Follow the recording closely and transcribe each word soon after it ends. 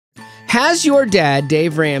Has your dad,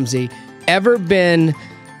 Dave Ramsey, ever been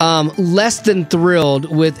less than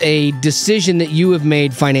thrilled with a decision that you have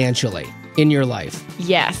made financially in your life?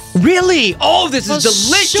 Yes. Really? Oh, this is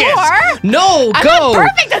delicious. Sure. No, I'm go. not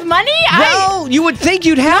perfect with money. Well, you would think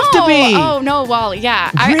you'd have to be. Oh, no, well,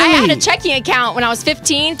 yeah. Really? I had a checking account when I was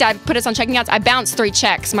 15. Dad put us on checking accounts. I bounced 3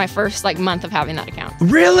 checks my first month of having that account.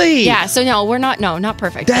 Really? Yeah, so no, we're not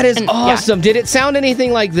perfect. That is And, awesome. Yeah. Did it sound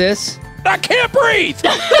anything like this? I can't breathe.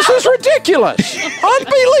 This is ridiculous.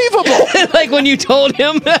 Unbelievable. Like when you told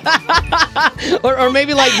him? or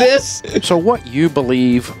maybe like this? So what you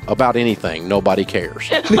believe about anything, nobody cares.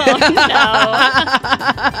 Oh,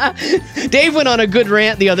 no. Dave went on a good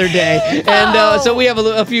rant the other day, and so we have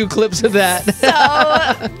a few clips of that. So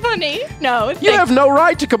funny. No. You have no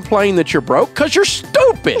right to complain that you're broke because you're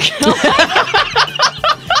stupid.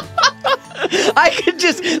 I could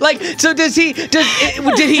just so did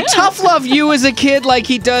he tough love you as a kid like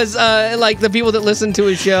he does like the people that listen to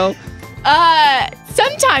his show?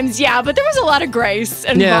 Sometimes, yeah, but there was a lot of grace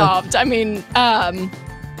involved. Yeah. I mean,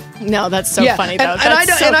 no, that's so funny though.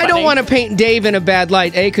 I don't want to paint Dave in a bad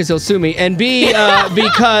light, A, because he'll sue me, and B,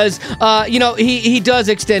 because he does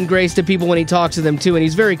extend grace to people when he talks to them too, and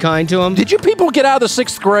he's very kind to them. Did you people get out of the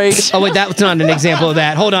 6th grade? Oh wait, that's not an example of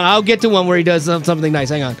that. Hold on, I'll get to one where he does something nice.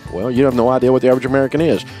 Hang on. Well, you have no idea what the average American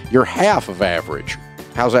is. You're half of average.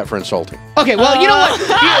 How's that for insulting? Okay, well, you know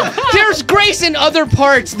what? There's grace in other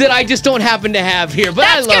parts that I just don't happen to have here, but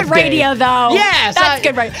that's I love good radio, Dave. though. Yes. That's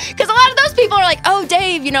good radio. Because a lot of those people are like, oh,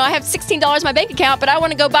 Dave, I have $16 in my bank account, but I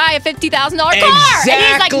want to go buy a $50,000 car. Exactly. And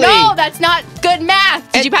he's like, no, that's not good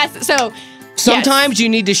math. Did you pass it? So... Sometimes you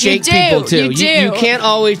need to shake people, too. You can't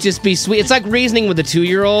always just be sweet. It's like reasoning with a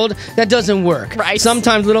 2-year-old. That doesn't work. Right.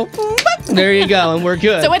 Sometimes little, there you go, and we're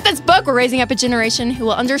good. So with this book, we're raising up a generation who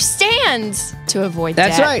will understand to avoid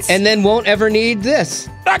That's debt. right, and then won't ever need this.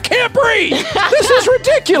 I can't breathe. This is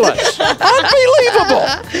ridiculous. Unbelievable.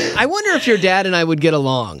 I wonder if your dad and I would get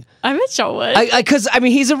along. I bet y'all would. Because,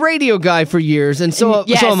 he's a radio guy for years, and so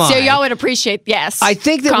am I. So y'all would appreciate, I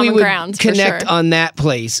think that we would connect sure. on that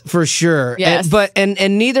place, for sure. Yes.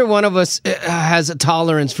 And neither one of us has a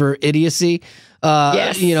tolerance for idiocy.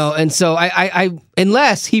 Yes. And so I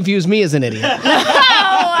unless he views me as an idiot.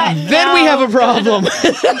 No, then we have a problem.